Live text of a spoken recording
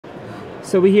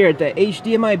So we're here at the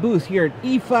HDMI booth here at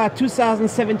IFA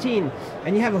 2017,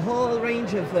 and you have a whole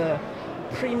range of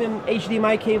premium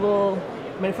HDMI cable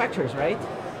manufacturers, right?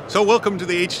 So welcome to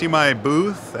the HDMI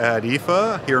booth at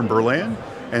IFA here in Berlin.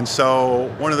 And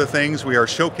so one of the things we are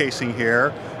showcasing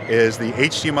here is the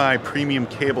HDMI Premium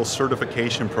Cable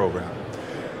Certification Program.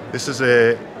 This is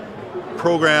a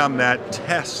program that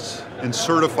tests and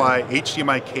certify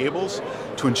HDMI cables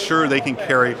to ensure they can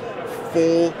carry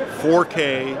full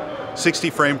 4K 60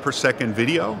 frame per second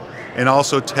video, and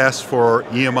also test for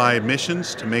EMI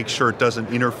emissions to make sure it doesn't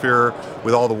interfere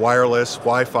with all the wireless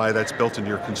Wi-Fi that's built into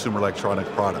your consumer electronic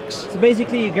products. So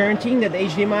basically you're guaranteeing that the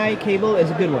HDMI cable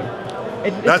is a good one.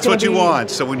 That's what you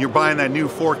want. So when you're buying that new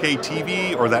 4K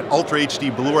TV or that Ultra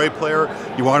HD Blu-ray player,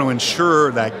 you want to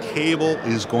ensure that cable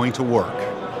is going to work.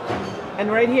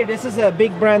 And right here, this is a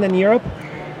big brand in Europe.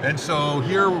 And so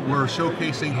here we're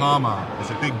showcasing Hama.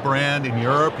 It's a big brand in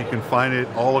Europe. You can find it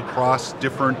all across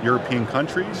different European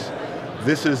countries.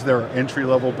 This is their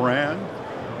entry-level brand.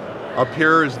 Up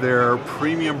here is their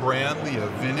premium brand, the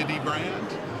Affinity brand.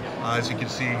 As you can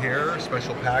see here,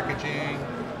 special packaging,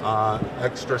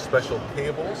 extra special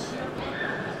cables.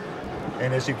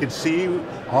 And as you can see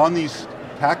on these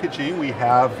packaging, we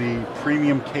have the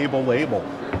premium cable label.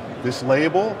 This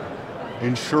label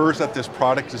ensures that this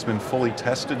product has been fully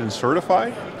tested and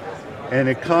certified. And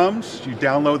it comes, you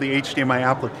download the HDMI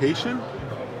application,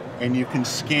 and you can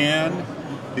scan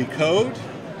the code,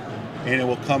 and it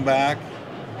will come back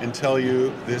and tell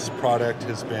you this product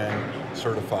has been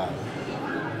certified.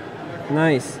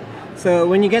 Nice. So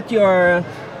when you get your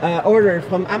order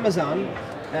from Amazon,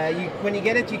 when you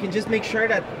get it, you can just make sure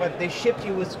that what they shipped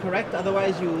you was correct.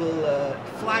 Otherwise, you will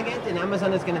flag it, and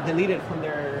Amazon is going to delete it from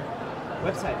their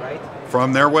website, right?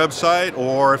 From their website,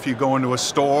 or if you go into a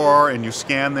store and you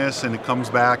scan this and it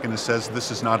comes back and it says this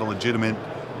is not a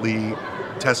legitimately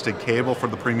tested cable for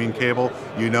the premium cable,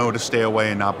 you know to stay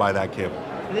away and not buy that cable.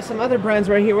 And there's some other brands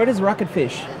right here. What is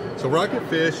Rocketfish? So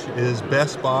Rocketfish is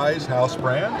Best Buy's house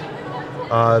brand.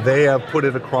 They have put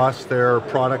it across their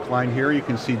product line here. You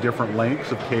can see different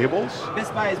lengths of cables.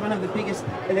 Best Buy is one of the biggest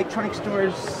electronic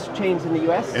stores chains in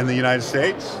the US. In the United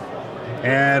States.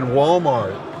 And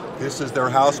Walmart. This is their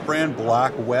house brand,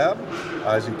 Black Web.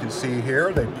 As you can see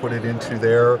here, they put it into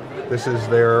this is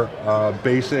their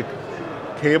basic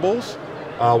cables.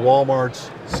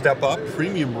 Walmart's Step Up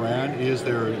premium brand is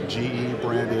their GE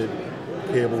branded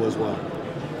cable as well.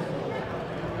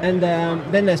 And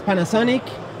then there's Panasonic,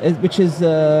 which is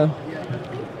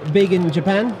big in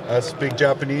Japan. That's a big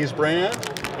Japanese brand.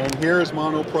 And here's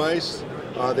Monoprice.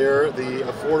 They're the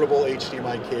affordable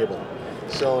HDMI cable.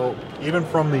 So even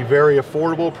from the very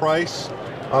affordable price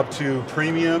up to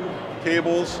premium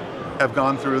cables have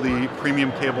gone through the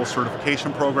premium cable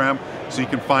certification program, so you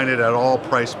can find it at all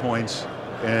price points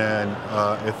and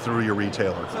through your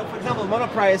retailer. So for example,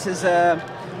 Monoprice is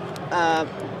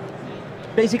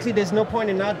basically there's no point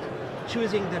in not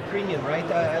choosing the premium, right?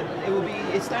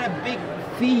 It's not a big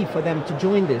fee for them to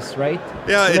join this, right?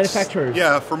 Yeah, manufacturers.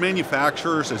 Yeah, for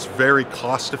manufacturers, it's very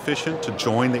cost efficient to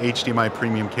join the HDMI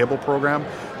Premium Cable Program.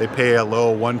 They pay a low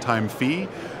one-time fee.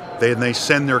 They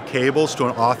send their cables to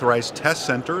an authorized test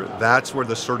center. That's where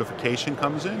the certification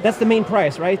comes in. That's the main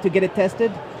price, right? To get it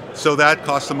tested? So that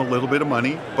costs them a little bit of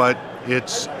money, but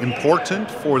it's important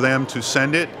for them to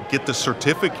send it, get the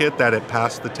certificate that it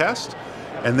passed the test,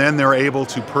 and then they're able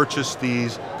to purchase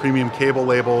these premium cable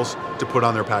labels to put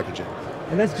on their packaging.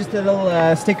 And that's just a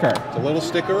little sticker. It's a little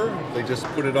sticker. They just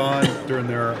put it on during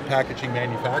their packaging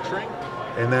manufacturing,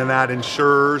 and then that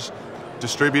ensures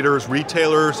distributors,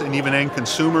 retailers, and even end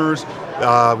consumers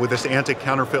with this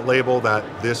anti-counterfeit label that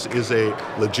this is a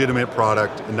legitimate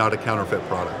product and not a counterfeit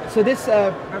product. So this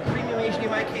premium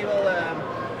HDMI cable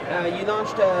you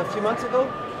launched a few months ago?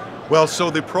 Well, so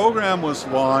the program was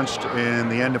launched in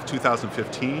the end of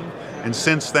 2015, and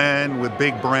since then, with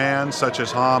big brands such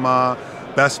as Hama,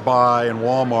 Best Buy, and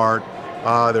Walmart,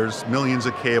 there's millions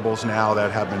of cables now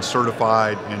that have been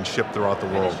certified and shipped throughout the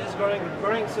world. And it's just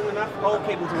growing soon enough, all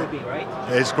cables will be, right?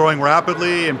 It's growing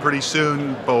rapidly, and pretty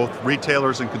soon, both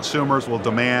retailers and consumers will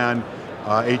demand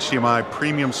HDMI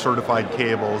premium certified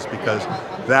cables, because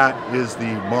that is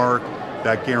the mark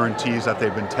that guarantees that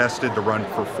they've been tested to run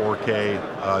for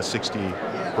 4K 60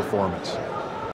 performance.